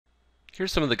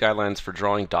Here's some of the guidelines for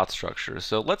drawing dot structures.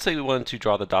 So let's say we wanted to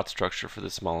draw the dot structure for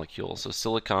this molecule, so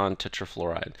silicon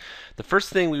tetrafluoride. The first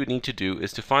thing we would need to do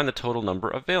is to find the total number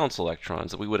of valence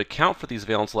electrons. We would account for these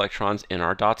valence electrons in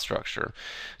our dot structure.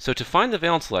 So to find the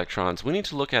valence electrons, we need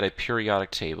to look at a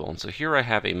periodic table. And so here I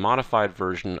have a modified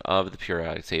version of the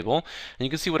periodic table. And you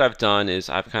can see what I've done is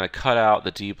I've kind of cut out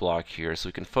the D block here so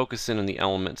we can focus in on the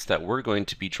elements that we're going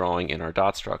to be drawing in our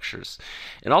dot structures.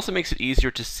 It also makes it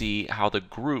easier to see how the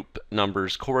group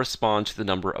numbers correspond to the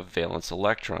number of valence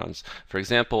electrons. For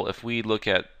example, if we look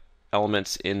at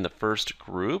elements in the first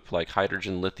group, like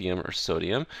hydrogen, lithium, or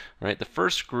sodium, right? The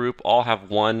first group all have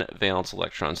one valence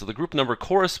electron. So the group number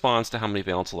corresponds to how many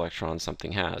valence electrons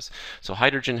something has. So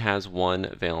hydrogen has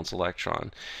one valence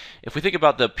electron. If we think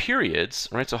about the periods,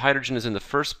 right? So hydrogen is in the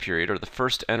first period, or the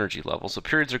first energy level. So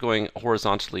periods are going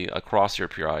horizontally across your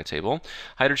periodic table.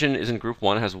 Hydrogen is in group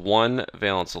 1, has one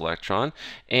valence electron.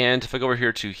 And if I go over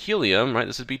here to helium, right?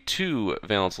 This would be two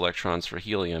valence electrons for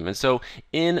helium. And so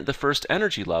in the first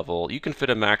energy level, you can fit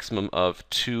a maximum of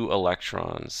 2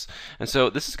 electrons. And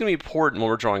so this is going to be important when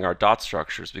we're drawing our dot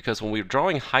structures, because when we're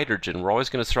drawing hydrogen, we're always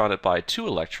going to surround it by 2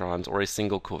 electrons or a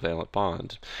single covalent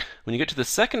bond. When you get to the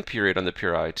second period on the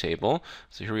periodic table,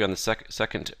 so here we are on the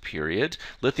second period,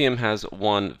 lithium has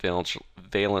one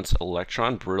valence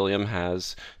electron, beryllium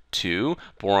has 2,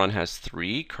 boron has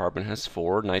 3, carbon has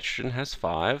 4, nitrogen has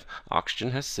 5,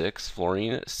 oxygen has 6,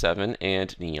 fluorine 7,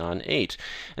 and neon 8.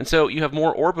 And so you have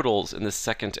more orbitals in the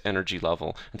second energy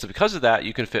level. And so because of that,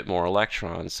 you can fit more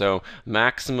electrons. So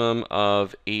maximum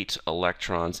of 8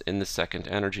 electrons in the second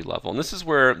energy level. And this is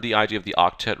where the idea of the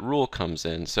octet rule comes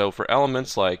in. So for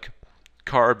elements like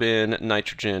carbon,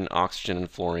 nitrogen, oxygen, and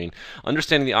fluorine,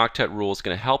 understanding the octet rule is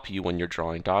going to help you when you're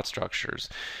drawing dot structures.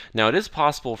 Now, it is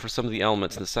possible for some of the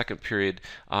elements in the second period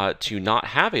to not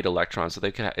have 8 electrons, so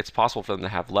it's possible for them to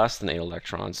have less than 8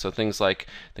 electrons. So things like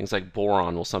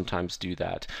boron will sometimes do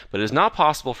that. But it is not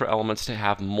possible for elements to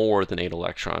have more than 8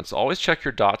 electrons. So always check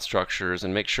your dot structures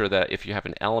and make sure that if you have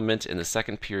an element in the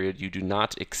second period, you do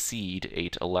not exceed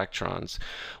 8 electrons.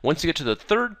 Once you get to the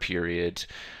third period,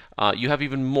 you have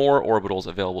even more orbitals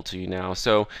available to you now.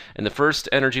 So in the first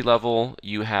energy level,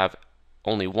 you have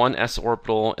only one s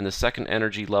orbital. In the second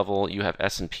energy level, you have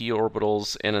s and p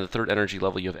orbitals, and in the third energy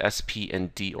level, you have s, p,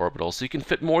 and d orbitals. So you can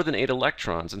fit more than 8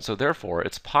 electrons, and so therefore,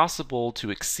 it's possible to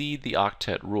exceed the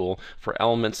octet rule for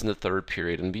elements in the third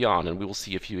period and beyond, and we will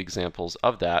see a few examples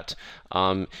of that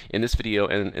in this video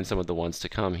and in some of the ones to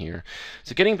come here.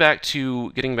 So getting back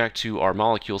to our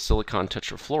molecule, silicon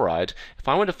tetrafluoride, if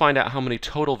I want to find out how many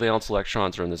total valence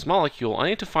electrons are in this molecule, I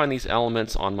need to find these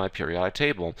elements on my periodic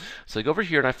table. So I go over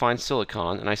here and I find silicon,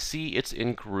 and I see it's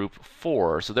in group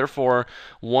 4. So therefore,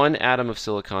 one atom of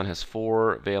silicon has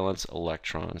 4 valence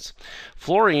electrons.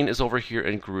 Fluorine is over here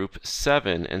in group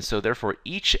 7, and so therefore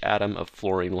each atom of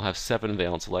fluorine will have 7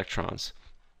 valence electrons.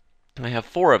 I have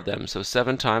 4 of them, so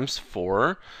 7 times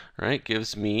 4, right,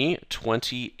 gives me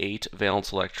 28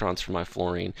 valence electrons for my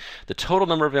fluorine. The total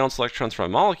number of valence electrons for my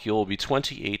molecule will be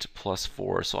 28 plus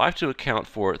 4, so I have to account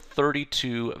for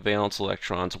 32 valence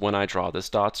electrons when I draw this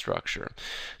dot structure.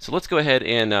 So let's go ahead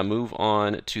and move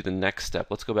on to the next step.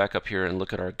 Let's go back up here and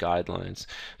look at our guidelines.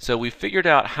 So we've figured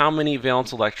out how many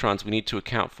valence electrons we need to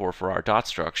account for our dot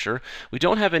structure. We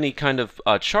don't have any kind of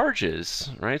charges,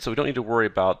 right, so we don't need to worry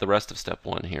about the rest of step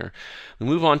 1 here. We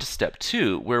move on to step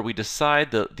 2, where we decide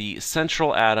the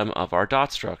central atom of our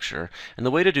dot structure. And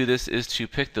the way to do this is to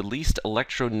pick the least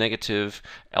electronegative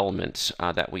element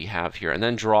that we have here, and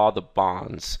then draw the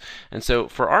bonds. And so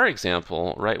for our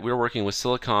example, right, we're working with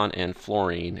silicon and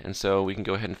fluorine, and so we can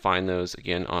go ahead and find those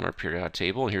again on our periodic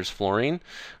table. And here's fluorine,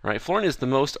 right? Fluorine is the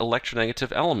most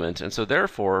electronegative element, and so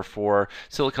therefore for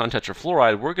silicon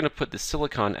tetrafluoride, we're going to put the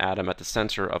silicon atom at the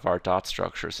center of our dot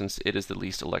structure, since it is the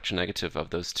least electronegative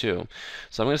of those two.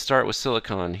 So I'm going to start with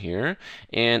silicon here,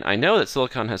 and I know that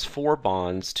silicon has 4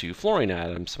 bonds to fluorine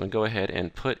atoms, so I'm going to go ahead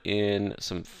and put in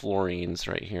some fluorines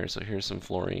right here. So here's some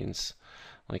fluorines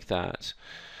like that.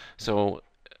 So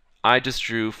I just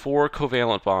drew 4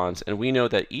 covalent bonds, and we know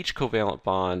that each covalent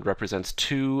bond represents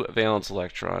 2 valence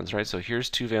electrons, right? So here's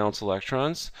 2 valence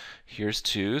electrons, here's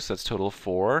 2, so that's a total of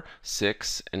 4,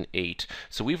 6, and 8.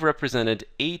 So we've represented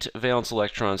 8 valence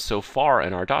electrons so far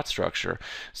in our dot structure.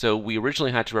 So we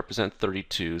originally had to represent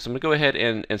 32. So I'm going to go ahead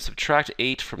and subtract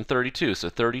 8 from 32. So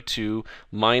 32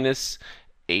 minus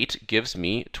 8 gives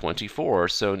me 24.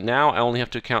 So now I only have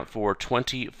to account for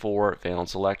 24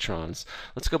 valence electrons.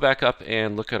 Let's go back up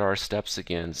and look at our steps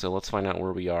again. So let's find out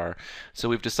where we are. So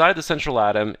we've decided the central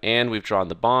atom, and we've drawn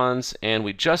the bonds, and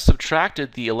we just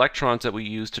subtracted the electrons that we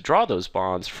used to draw those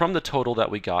bonds from the total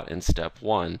that we got in step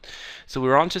 1. So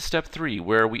we're on to step 3,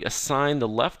 where we assign the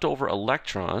leftover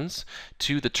electrons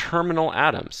to the terminal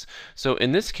atoms. So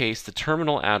in this case, the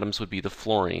terminal atoms would be the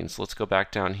fluorines. Let's go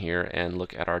back down here and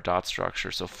look at our dot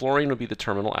structure. So fluorine would be the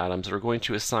terminal atoms. We're going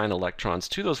to assign electrons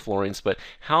to those fluorines, but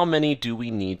how many do we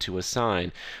need to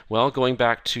assign? Well, going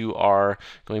back to our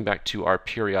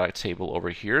periodic table over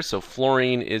here. So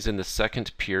fluorine is in the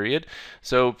second period.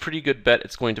 So pretty good bet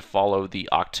it's going to follow the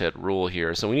octet rule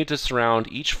here. So we need to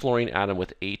surround each fluorine atom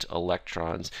with 8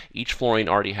 electrons. Each fluorine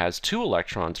already has 2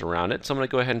 electrons around it. So I'm going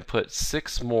to go ahead and put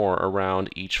 6 more around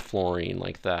each fluorine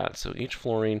like that. So each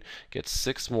fluorine gets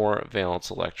 6 more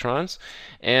valence electrons.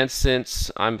 And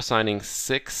since I'm assigning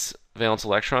 6 valence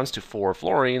electrons to 4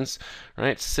 fluorines,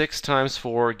 right? 6 times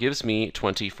 4 gives me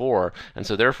 24, and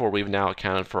so therefore we've now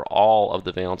accounted for all of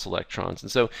the valence electrons.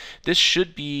 And so this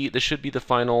should be the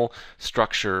final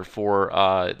structure for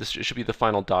this should be the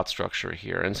final dot structure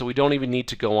here. And so we don't even need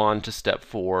to go on to step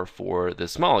 4 for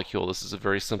this molecule. This is a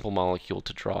very simple molecule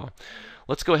to draw.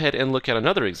 Let's go ahead and look at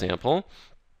another example.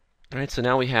 All right, so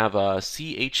now we have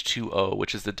CH2O,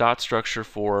 which is the dot structure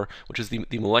which is the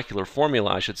molecular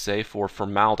formula, I should say, for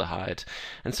formaldehyde.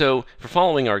 And so for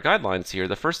following our guidelines here,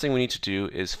 the first thing we need to do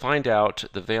is find out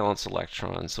the valence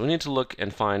electrons. So we need to look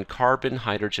and find carbon,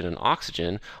 hydrogen, and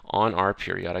oxygen on our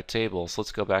periodic table. So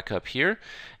let's go back up here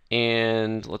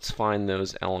and let's find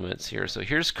those elements here. So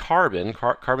here's carbon.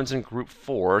 Carbon's in group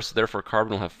 4, so therefore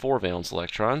carbon will have 4 valence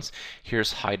electrons.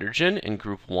 Here's hydrogen in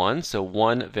group 1, so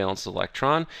 1 valence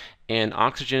electron. And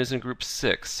oxygen is in group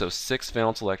 6, so 6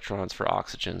 valence electrons for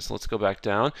oxygen. So let's go back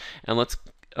down and let's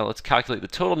calculate the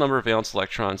total number of valence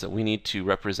electrons that we need to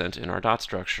represent in our dot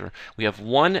structure. We have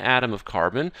 1 atom of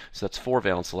carbon, so that's 4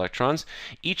 valence electrons.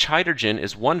 Each hydrogen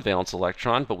is 1 valence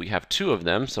electron, but we have 2 of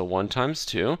them, so 1 times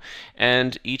 2.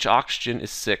 And each oxygen is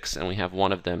 6, and we have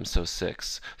 1 of them, so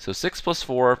 6. So 6 plus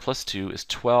 4 plus 2 is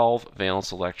 12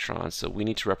 valence electrons. So we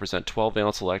need to represent 12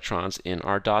 valence electrons in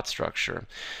our dot structure.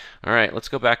 All right, let's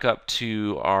go back up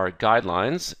to our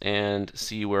guidelines and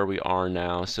see where we are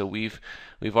now. So we've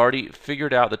already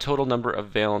figured out the total number of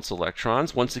valence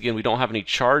electrons. Once again, we don't have any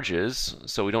charges,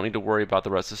 so we don't need to worry about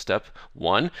the rest of step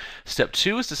 1. Step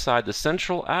 2 is decide the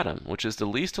central atom, which is the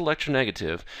least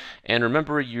electronegative. And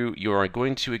remember, you are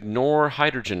going to ignore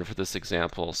hydrogen for this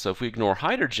example. So if we ignore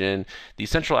hydrogen, the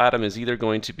central atom is either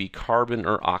going to be carbon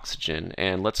or oxygen.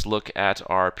 And let's look at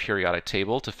our periodic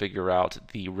table to figure out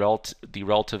the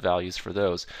relative values for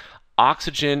those.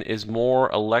 Oxygen is more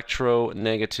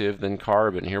electronegative than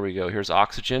carbon. Here we go. Here's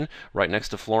oxygen right next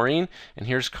to fluorine, and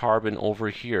here's carbon over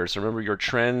here. So remember your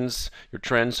trends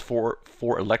for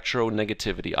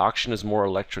electronegativity. Oxygen is more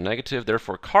electronegative,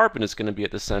 therefore carbon is going to be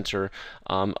at the center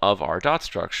of our dot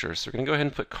structure. So we're going to go ahead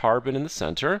and put carbon in the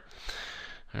center.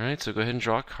 All right, so go ahead and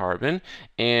draw carbon,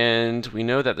 and we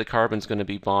know that the carbon is going to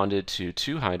be bonded to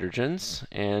 2 hydrogens,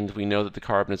 and we know that the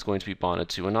carbon is going to be bonded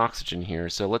to an oxygen here.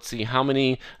 So let's see how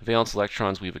many valence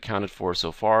electrons we've accounted for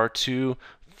so far. 2,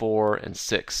 4, and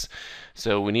 6.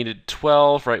 So we needed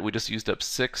 12, right? We just used up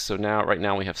 6, so right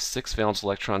now we have 6 valence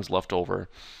electrons left over.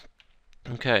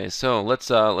 Okay, so let's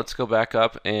go back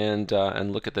up and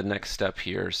look at the next step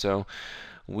here. So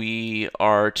we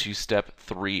are to step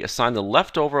 3, assign the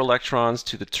leftover electrons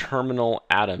to the terminal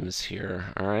atoms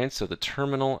here. All right, so the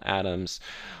terminal atoms.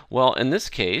 Well, in this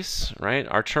case, right,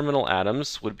 our terminal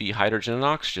atoms would be hydrogen and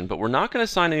oxygen, but we're not going to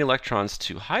assign any electrons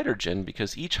to hydrogen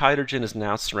because each hydrogen is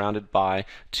now surrounded by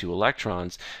 2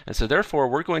 electrons. And so therefore,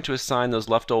 we're going to assign those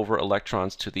leftover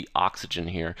electrons to the oxygen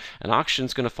here. And oxygen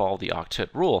is going to follow the octet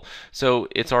rule. So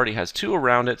it already has 2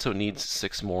 around it, so it needs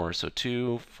 6 more. So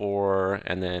 2, 4,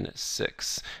 and then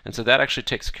 6. And so that actually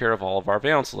takes care of all of our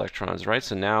valence electrons, right?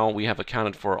 So now we have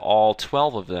accounted for all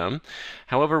 12 of them.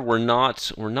 However, we're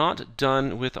not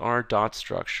done with our dot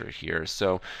structure here.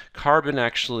 So carbon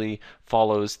actually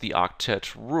follows the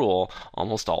octet rule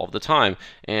almost all of the time.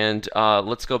 And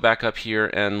let's go back up here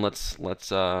and let's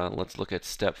look at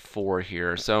step 4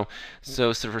 here. So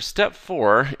for step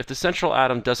 4, if the central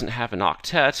atom doesn't have an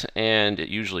octet, and it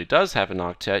usually does have an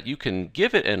octet, you can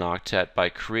give it an octet by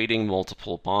creating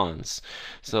multiple bonds.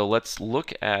 So let's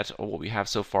look at what we have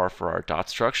so far for our dot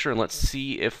structure, and let's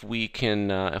see if we can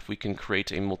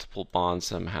create a multiple bond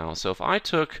somehow. So if I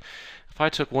took if I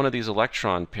took one of these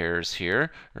electron pairs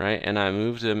here, right, and I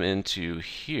moved them into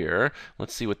here,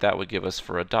 let's see what that would give us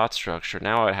for a dot structure.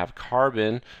 Now I have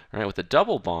carbon, right, with a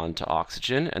double bond to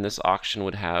oxygen, and this oxygen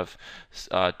would have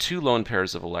two lone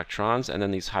pairs of electrons, and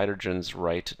then these hydrogens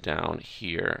right down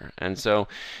here. And so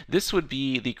this would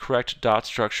be the correct dot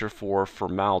structure for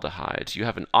formaldehyde. You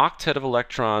have an octet of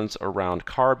electrons around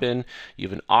carbon, you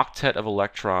have an octet of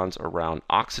electrons around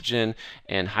oxygen,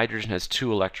 and hydrogen has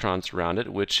two electrons around it,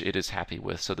 which it is happy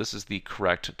with. So this is the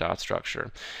correct dot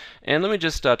structure. And let me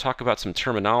just talk about some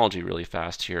terminology really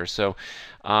fast here. So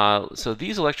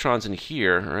these electrons in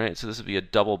here, right, so this would be a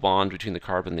double bond between the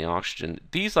carbon and the oxygen.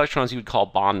 These electrons you would call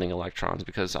bonding electrons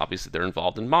because obviously they're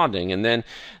involved in bonding. And then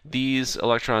these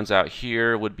electrons out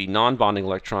here would be non-bonding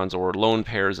electrons or lone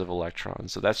pairs of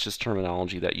electrons. So that's just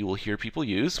terminology that you will hear people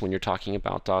use when you're talking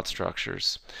about dot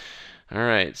structures. All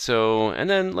right, so, and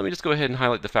then let me just go ahead and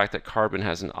highlight the fact that carbon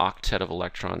has an octet of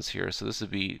electrons here. So this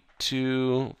would be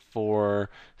 2, 4,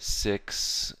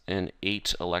 6, and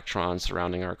 8 electrons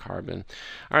surrounding our carbon.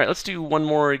 All right, let's do one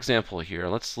more example here.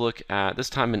 Let's look at, this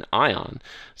time, an ion.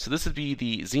 So this would be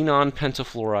the xenon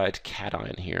pentafluoride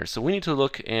cation here. So we need to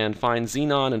look and find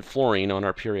xenon and fluorine on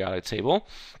our periodic table,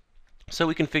 so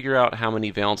we can figure out how many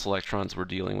valence electrons we're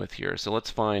dealing with here. So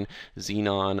let's find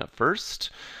xenon first.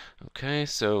 Okay,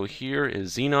 so here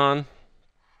is xenon.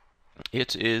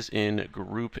 It is in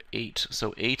group 8,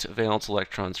 so 8 valence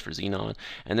electrons for xenon.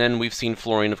 And then we've seen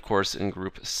fluorine, of course, in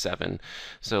group 7.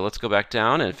 So let's go back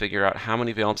down and figure out how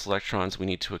many valence electrons we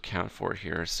need to account for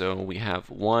here. So we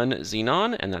have 1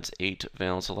 xenon, and that's 8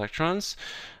 valence electrons.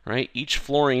 Right? Each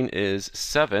fluorine is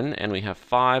 7, and we have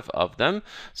 5 of them.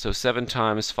 So 7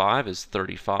 times 5 is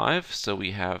 35. So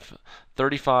we have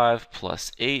 35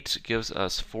 plus 8 gives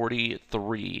us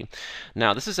 43.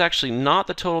 Now, this is actually not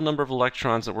the total number of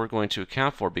electrons that we're going to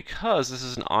account for because this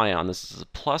is an ion. This is a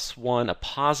 +1, a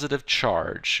positive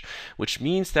charge, which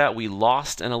means that we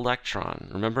lost an electron.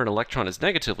 Remember, an electron is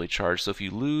negatively charged, so if you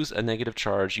lose a negative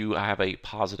charge, you have a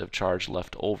positive charge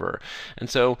left over. And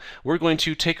so we're going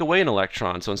to take away an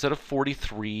electron. So instead of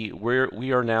 43,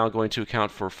 we are now going to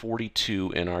account for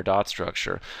 42 in our dot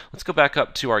structure. Let's go back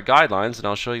up to our guidelines, and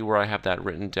I'll show you where I have that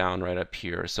written down right up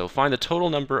here. So find the total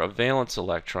number of valence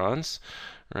electrons,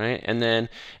 right? And then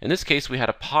in this case, we had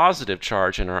a positive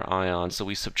charge in our ion, so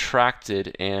we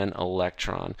subtracted an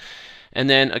electron. And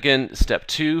then again, step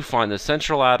 2, find the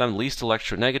central atom, least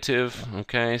electronegative.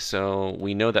 Okay, so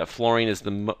we know that fluorine is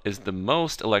the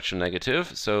most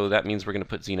electronegative, so that means we're going to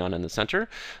put xenon in the center.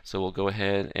 So we'll go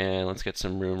ahead and let's get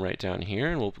some room right down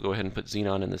here, and we'll go ahead and put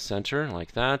xenon in the center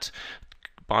like that.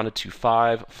 Bonded to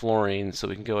 5 fluorine, so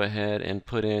we can go ahead and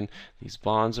put in these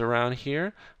bonds around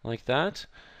here like that.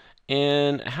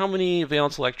 And how many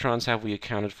valence electrons have we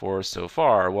accounted for so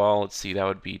far? Well, let's see, that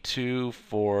would be 2,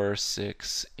 4,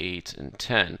 6, 8, and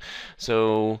 10.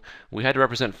 So we had to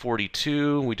represent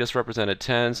 42, we just represented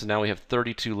 10, so now we have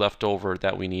 32 left over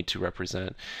that we need to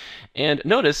represent. And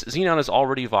notice, xenon is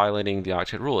already violating the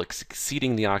octet rule,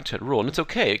 exceeding the octet rule. And it's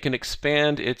okay, it can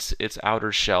expand its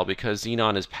outer shell because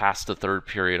xenon is past the 3rd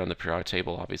period on the periodic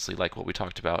table, obviously, like what we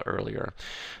talked about earlier.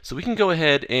 So we can go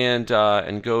ahead and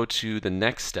go to the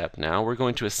next step now. We're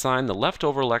going to assign the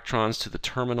leftover electrons to the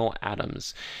terminal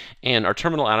atoms. And our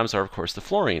terminal atoms are, of course, the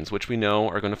fluorines, which we know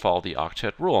are going to follow the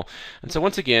octet rule. And so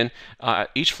once again,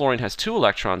 each fluorine has 2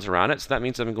 electrons around it, so that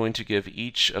means I'm going to give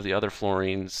each of the other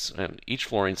fluorines, each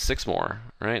fluorine 6 more,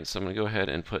 right? So I'm going to go ahead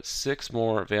and put 6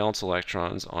 more valence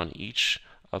electrons on each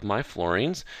of my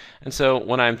fluorines. And so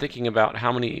when I'm thinking about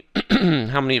how many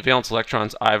how many valence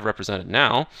electrons I've represented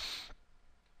now,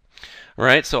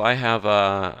 right, so I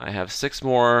have 6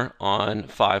 more on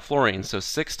 5 fluorines, so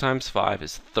 6 times 5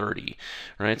 is 30,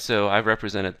 right? So I've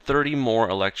represented 30 more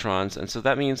electrons, and so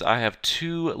that means I have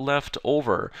 2 left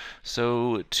over.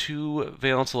 So 2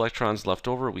 valence electrons left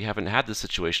over. We haven't had this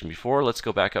situation before. Let's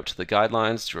go back up to the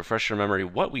guidelines to refresh your memory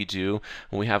what we do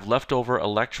when we have leftover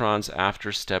electrons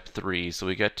after step 3. So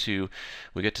we get to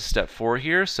step 4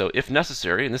 here. So if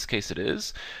necessary, in this case it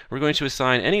is, we're going to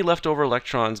assign any leftover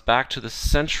electrons back to the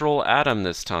central atom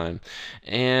this time.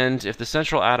 And if the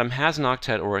central atom has an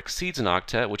octet or exceeds an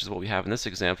octet, which is what we have in this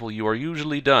example, you are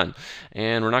usually done.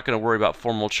 And we're not going to worry about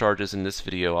formal charges in this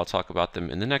video. I'll talk about them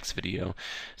in the next video.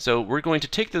 So we're going to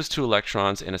take those 2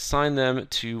 electrons and assign them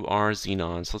to our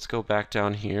xenon. So let's go back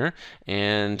down here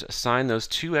and assign those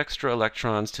 2 extra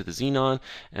electrons to the xenon.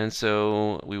 And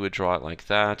so we would draw it like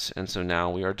that. And so now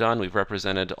we are done. We've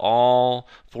represented all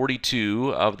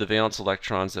 42 of the valence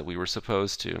electrons that we were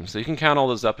supposed to. So you can count all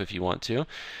those up if you want. want to.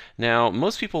 Now,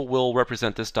 most people will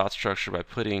represent this dot structure by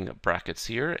putting brackets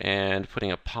here and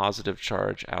putting a positive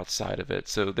charge outside of it.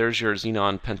 So there's your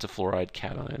xenon pentafluoride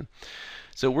cation.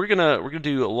 So we're gonna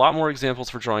do a lot more examples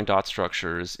for drawing dot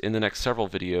structures in the next several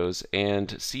videos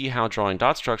and see how drawing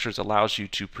dot structures allows you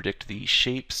to predict the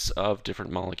shapes of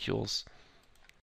different molecules.